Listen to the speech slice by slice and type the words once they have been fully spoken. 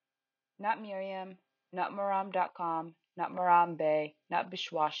Not Miriam, not Maram.com, not Marambe, not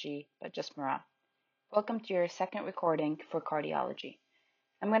Bishwashi, but just Maram. Welcome to your second recording for cardiology.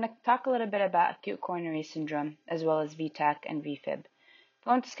 I'm going to talk a little bit about acute coronary syndrome as well as VTAC and VFib. I'm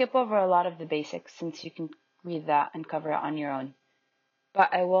going to skip over a lot of the basics since you can read that and cover it on your own.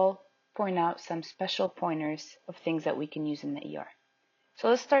 But I will point out some special pointers of things that we can use in the ER. So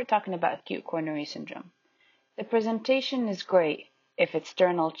let's start talking about acute coronary syndrome. The presentation is great if it's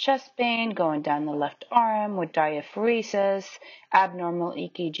sternal chest pain going down the left arm with diaphoresis, abnormal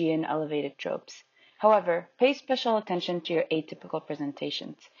EKG, and elevated tropes. However, pay special attention to your atypical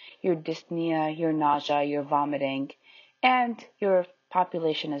presentations, your dyspnea, your nausea, your vomiting, and your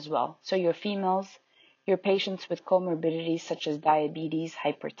population as well. So your females, your patients with comorbidities such as diabetes,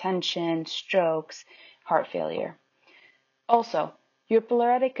 hypertension, strokes, heart failure. Also, your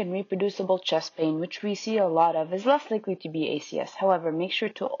pleuritic and reproducible chest pain, which we see a lot of, is less likely to be ACS. However, make sure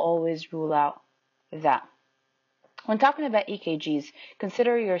to always rule out that. When talking about EKGs,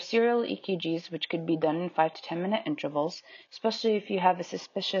 consider your serial EKGs, which could be done in 5 to 10 minute intervals, especially if you have a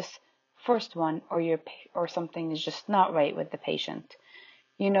suspicious first one or something is just not right with the patient.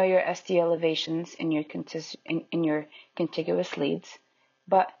 You know your ST elevations in your contiguous leads,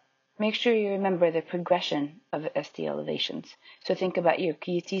 but make sure you remember the progression of ST elevations. So think about your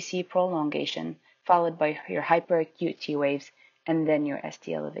QTC prolongation, followed by your hyperacute T waves, and then your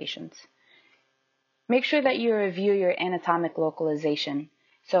ST elevations. Make sure that you review your anatomic localization.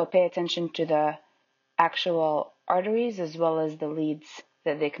 So pay attention to the actual arteries as well as the leads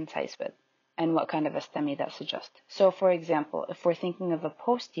that they concise with, and what kind of a STEMI that suggests. So for example, if we're thinking of a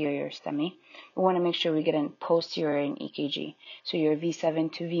posterior STEMI, we want to make sure we get a posterior in EKG. So your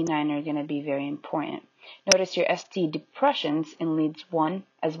V7 to V9 are going to be very important. Notice your ST depressions in leads 1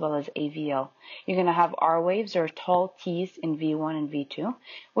 as well as AVL. You're going to have R waves or tall T's in V1 and V2,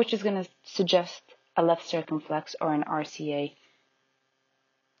 which is going to suggest a left circumflex or an RCA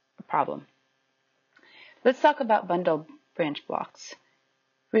problem. Let's talk about bundle branch blocks.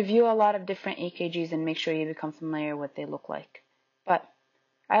 Review a lot of different EKGs and make sure you become familiar with what they look like. But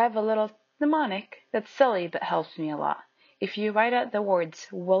I have a little mnemonic that's silly but helps me a lot. If you write out the words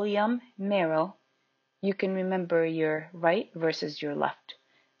William Merrill, you can remember your right versus your left.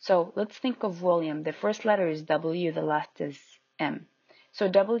 So let's think of William. The first letter is W, the last is M. So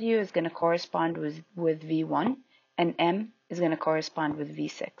W is going to correspond with V1, and M is going to correspond with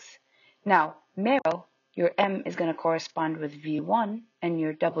V6. Now, Merrill, your M is going to correspond with V1, and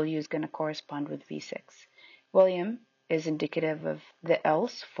your W is going to correspond with V6. William is indicative of the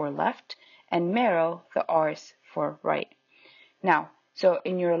L's for left, and Merrill, the R's for right. Now, so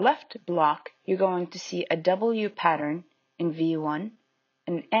in your left block, you're going to see a W pattern in V1,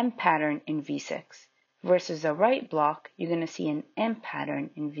 an M pattern in V6. Versus a right block, you're going to see an M pattern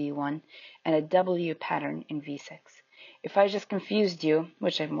in V1 and a W pattern in V6. If I just confused you,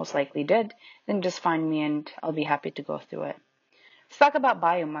 which I most likely did, then just find me and I'll be happy to go through it. Let's talk about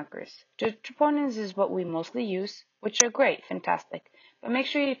biomarkers. Troponins is what we mostly use, which are great, fantastic. But make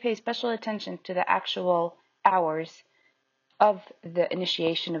sure you pay special attention to the actual hours of the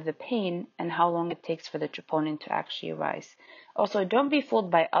initiation of the pain and how long it takes for the troponin to actually arise. Also, don't be fooled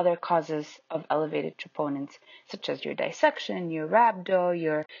by other causes of elevated troponins, such as your dissection, your rhabdo,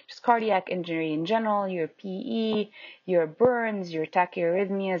 your just cardiac injury in general, your PE, your burns, your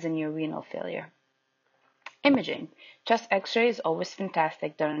tachyarrhythmias, and your renal failure. Imaging. Chest x-ray is always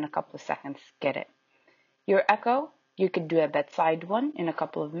fantastic, done in a couple of seconds. Get it. Your echo. You could do a bedside one in a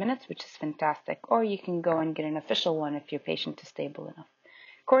couple of minutes, which is fantastic, or you can go and get an official one if your patient is stable enough.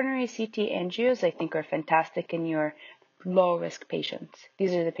 Coronary CT angios, I think, are fantastic in your low-risk patients.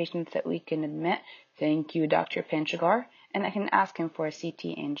 These are the patients that we can admit, thank you, Dr. Panchagar, and I can ask him for a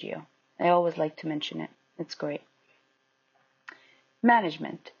CT angio. I always like to mention it. It's great.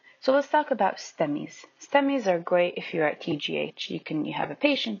 Management. So let's talk about STEMIs. STEMIs are great if you're at TGH. You have a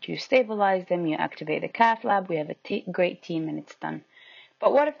patient, you stabilize them, you activate the cath lab, we have a great team, and it's done.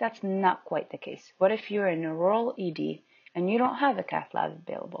 But what if that's not quite the case? What if you're in a rural ED and you don't have a cath lab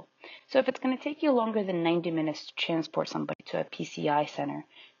available? So if it's going to take you longer than 90 minutes to transport somebody to a PCI center,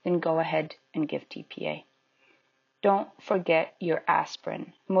 then go ahead and give TPA. Don't forget your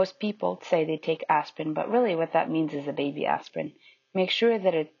aspirin. Most people say they take aspirin, but really what that means is a baby aspirin. Make sure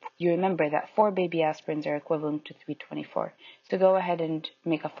that you remember that 4 baby aspirins are equivalent to 324. So go ahead and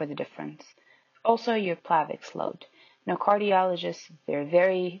make up for the difference. Also, your Plavix load. Now, cardiologists, they're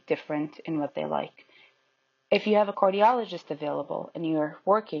very different in what they like. If you have a cardiologist available and you're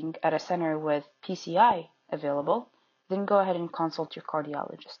working at a center with PCI available, then go ahead and consult your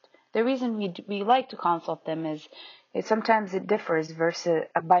cardiologist. The reason we like to consult them is Sometimes it differs versus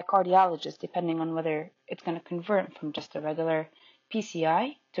by cardiologist depending on whether it's going to convert from just a regular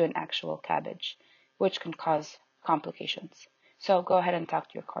PCI to an actual CABG, which can cause complications. So go ahead and talk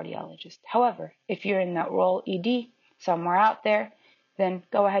to your cardiologist. However, if you're in that rural ED somewhere out there, then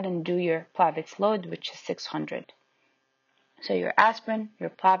go ahead and do your Plavix load, which is 600. So your aspirin, your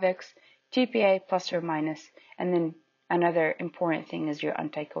Plavix, TPA plus or minus, and then another important thing is your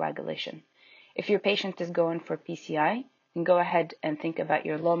anticoagulation. If your patient is going for PCI, then go ahead and think about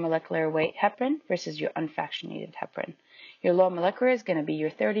your low molecular weight heparin versus your unfractionated heparin. Your low molecular is going to be your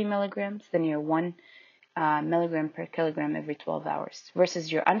 30 milligrams, then your 1 milligram per kilogram every 12 hours,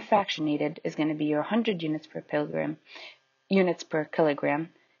 versus your unfractionated is going to be your 100 units per kilogram,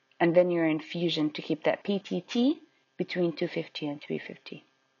 and then your infusion to keep that PTT between 250 and 350.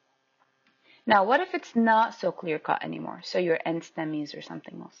 Now, what if it's not so clear-cut anymore? So your NSTEMIs or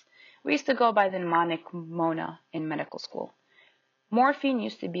something else. We used to go by the mnemonic MONA in medical school. Morphine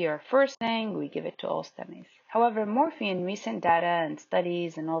used to be our first thing. We give it to all STEMIs. However, morphine, recent data and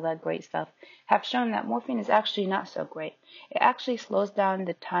studies and all that great stuff have shown that morphine is actually not so great. It actually slows down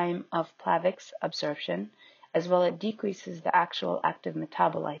the time of Plavix absorption, as well as it decreases the actual active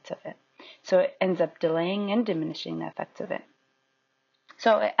metabolites of it. So it ends up delaying and diminishing the effects of it.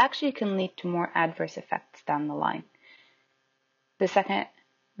 So it actually can lead to more adverse effects down the line. The second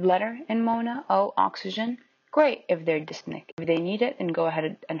letter in MONA, O, oxygen, great if they're dyspneic. If they need it, then go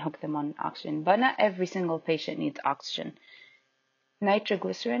ahead and hook them on oxygen. But not every single patient needs oxygen.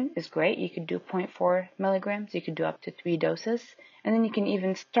 Nitroglycerin is great. You could do 0.4 milligrams. You could do up to 3 doses. And then you can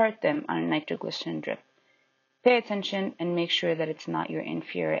even start them on a nitroglycerin drip. Pay attention and make sure that it's not your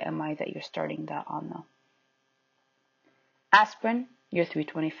inferior MI that you're starting that on though. Aspirin, your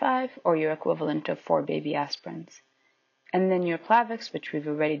 325 or your equivalent of 4 baby aspirins. And then your Plavix, which we've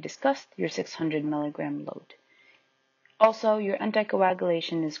already discussed, your 600 milligram load. Also, your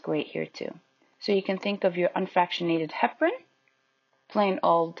anticoagulation is great here too. So you can think of your unfractionated heparin, plain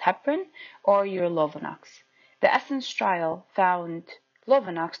old heparin, or your Lovenox. The Essence trial found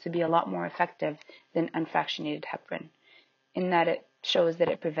Lovenox to be a lot more effective than unfractionated heparin, in that it shows that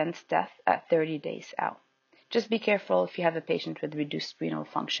it prevents death at 30 days out. Just be careful if you have a patient with reduced renal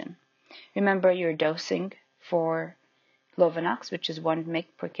function. Remember your dosing for Lovenox, which is 1 mg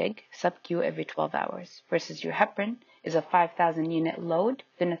per kg, sub-Q every 12 hours, versus your heparin is a 5,000 unit load,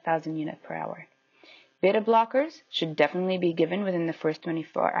 then 1,000 unit per hour. Beta blockers should definitely be given within the first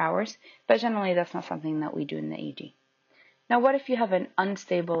 24 hours, but generally that's not something that we do in the ED. Now, what if you have an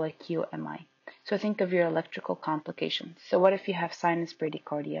unstable acute MI? So think of your electrical complications. So what if you have sinus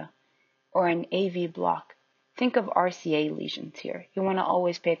bradycardia or an AV block? Think of RCA lesions here. You want to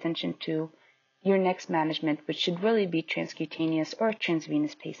always pay attention to your next management, which should really be transcutaneous or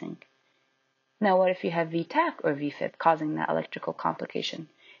transvenous pacing. Now, what if you have VTAC or VFib causing that electrical complication?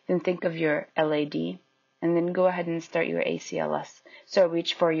 Then think of your LAD, and then go ahead and start your ACLS. So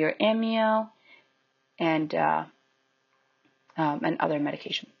reach for your amio and other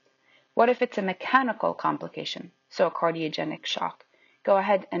medications. What if it's a mechanical complication, so a cardiogenic shock? Go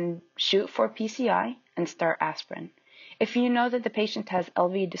ahead and shoot for PCI and start aspirin. If you know that the patient has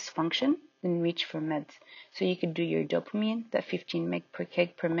LV dysfunction, then reach for meds. So you could do your dopamine, that 15 mg per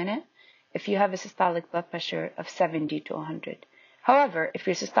kg per minute, if you have a systolic blood pressure of 70 to 100. However, if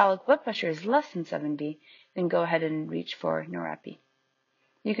your systolic blood pressure is less than 70, then go ahead and reach for Norepi.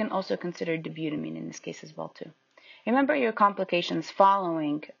 You can also consider dobutamine in this case as well too. Remember your complications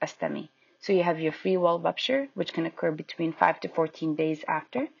following a STEMI. So you have your free wall rupture, which can occur between 5 to 14 days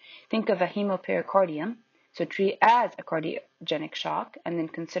after. Think of a hemopericardium, so treat as a cardiogenic shock and then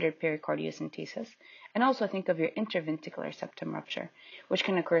consider pericardiocentesis. And also think of your interventricular septum rupture, which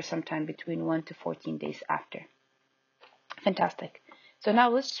can occur sometime between 1 to 14 days after. Fantastic. So now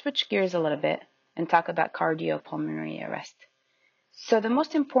let's switch gears a little bit and talk about cardiopulmonary arrest. So the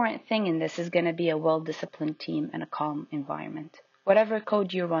most important thing in this is going to be a well-disciplined team and a calm environment. Whatever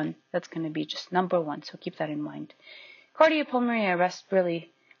code you run, that's going to be just number one, so keep that in mind. Cardiopulmonary arrest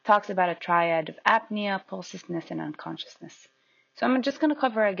really talks about a triad of apnea, pulselessness, and unconsciousness. So I'm just going to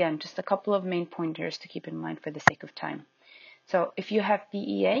cover again just a couple of main pointers to keep in mind for the sake of time. So if you have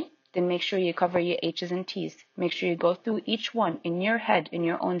PEA, then make sure you cover your H's and T's. Make sure you go through each one in your head, in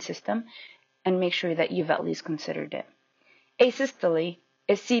your own system, and make sure that you've at least considered it. Asystole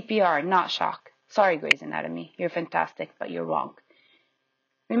is CPR, not shock. Sorry, Grey's Anatomy, you're fantastic, but you're wrong.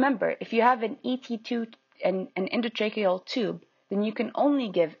 Remember, if you have an ET2 and an endotracheal tube, then you can only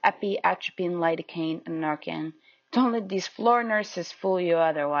give epi, atropine, lidocaine, and Narcan. Don't let these floor nurses fool you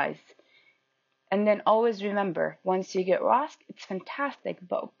otherwise. And then always remember, once you get ROSC, it's fantastic,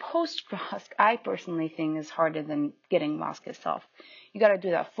 but post-ROSC, I personally think is harder than getting ROSC itself. You got to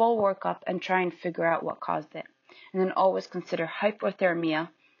do that full workup and try and figure out what caused it. And then always consider hypothermia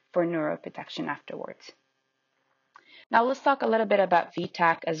for neuroprotection afterwards. Now let's talk a little bit about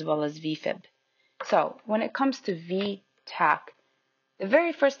VTAC as well as VFib. So when it comes to VTAC, the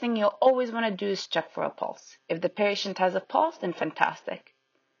very first thing you'll always want to do is check for a pulse. If the patient has a pulse, then fantastic.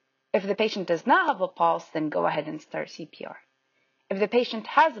 If the patient does not have a pulse, then go ahead and start CPR. If the patient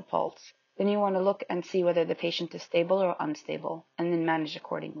has a pulse, then you want to look and see whether the patient is stable or unstable, and then manage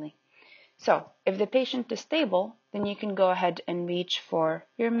accordingly. So, if the patient is stable, then you can go ahead and reach for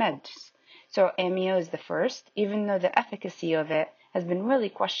your meds. So, amio is the first, even though the efficacy of it has been really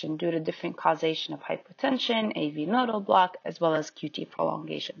questioned due to different causation of hypotension, AV nodal block, as well as QT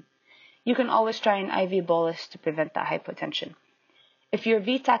prolongation. You can always try an IV bolus to prevent that hypotension. If your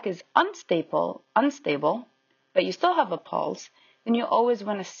VTAC is unstable, but you still have a pulse, then you always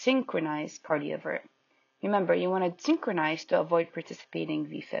want to synchronize CardioVert. Remember, you want to synchronize to avoid participating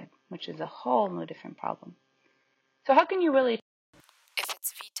VFib, which is a whole new different problem. So how can you really if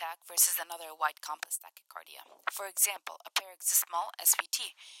it's VTAC versus another wide complex tachycardia? For example, a paroxysmal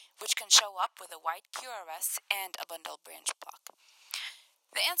SVT, which can show up with a wide QRS and a bundle branch block.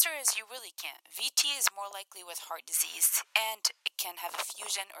 The answer is you really can't. VT is more likely with heart disease, and it can have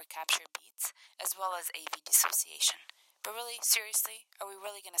effusion or capture beats, as well as AV dissociation. But really, seriously, are we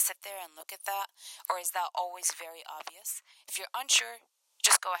really going to sit there and look at that? Or is that always very obvious? If you're unsure,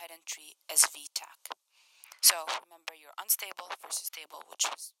 just go ahead and treat as VTAC. So remember, you're unstable versus stable,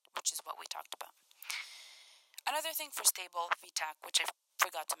 which is what we talked about. Another thing for stable VTAC, which I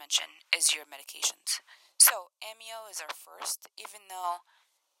forgot to mention, is your medications. So amio is our first, even though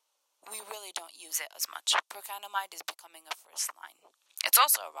we really don't use it as much. Procainamide is becoming a first line. It's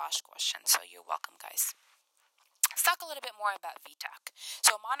also a Roche question, so you're welcome, guys. Let's talk a little bit more about VTAC.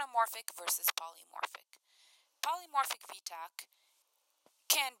 So monomorphic versus polymorphic. Polymorphic VTAC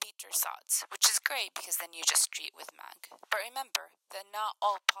can be Torsades, which is great because then you just treat with MAG. But remember that not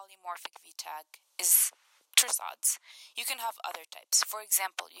all polymorphic VTAC is Torsades. You can have other types. For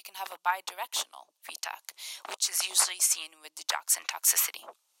example, you can have a bidirectional VTAC, which is usually seen with digoxin toxicity.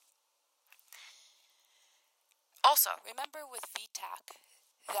 Also, remember with VTAC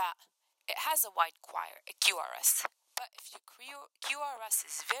that it has a wide QRS, but if your QRS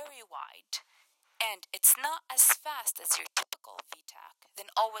is very wide and it's not as fast as your typical VTAC, then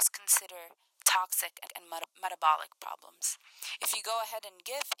always consider toxic and metabolic problems. If you go ahead and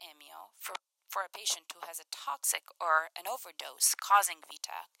give amio for a patient who has a toxic or an overdose causing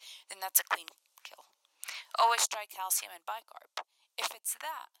VTAC, then that's a clean kill. Always try calcium and bicarb. If it's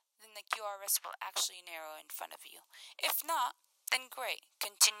that, then the QRS will actually narrow in front of you. If not, then great,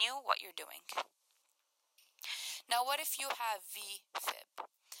 continue what you're doing. Now what if you have VFib?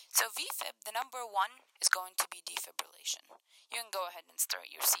 So VFib, the number one is going to be defibrillation. You can go ahead and start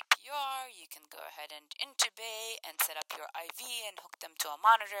your CPR, you can go ahead and intubate and set up your IV and hook them to a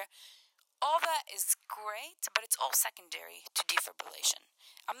monitor. All that is great, but it's all secondary to defibrillation.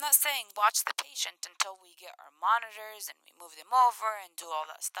 I'm not saying watch the patient until we get our monitors and we move them over and do all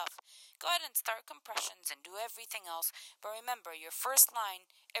that stuff. Go ahead and start compressions and do everything else, but remember, your first line,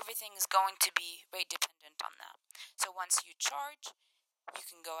 everything is going to be rate dependent on that. So once you charge, you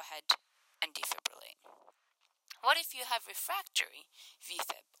can go ahead and defibrillate. What if you have refractory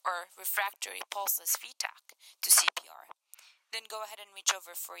VFib or refractory pulseless VTAC to CPR? Then go ahead and reach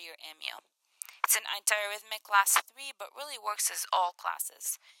over for your amio. It's an antiarrhythmic class 3, but really works as all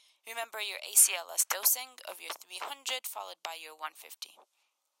classes. Remember your ACLS dosing of your 300 followed by your 150.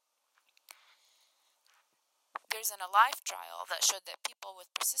 There's an ALIVE trial that showed that people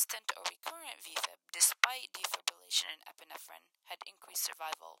with persistent or recurrent VFib, despite defibrillation and epinephrine, had increased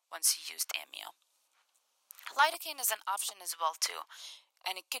survival once you used amio. Lidocaine is an option as well too,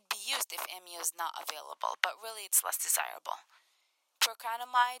 and it could be used if amio is not available, but really it's less desirable.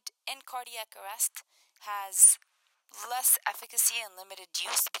 Procainamide in cardiac arrest has less efficacy and limited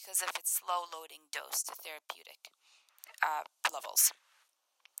use because of its slow loading dose to therapeutic levels.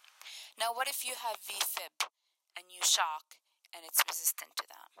 Now what if you have VFib and you shock and it's resistant to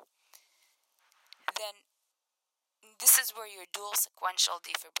that? Then this is where your dual sequential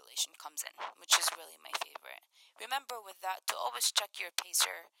defibrillation comes in, which is really my favorite. Remember with that to always check your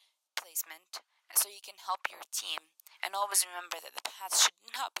pacer placement so you can help your team, and always remember that the pads should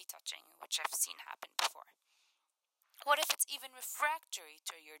not be touching, which I've seen happen before. What if it's even refractory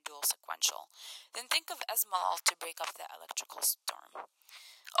to your dual sequential? Then think of esmolol to break up the electrical storm.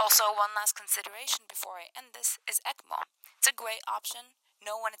 Also, one last consideration before I end this is ECMO. It's a great option.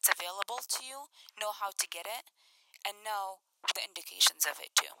 know when it's available to you, know how to get it, and know the indications of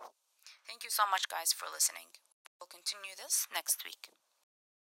it too. Thank you so much, guys, for listening. We'll continue this next week.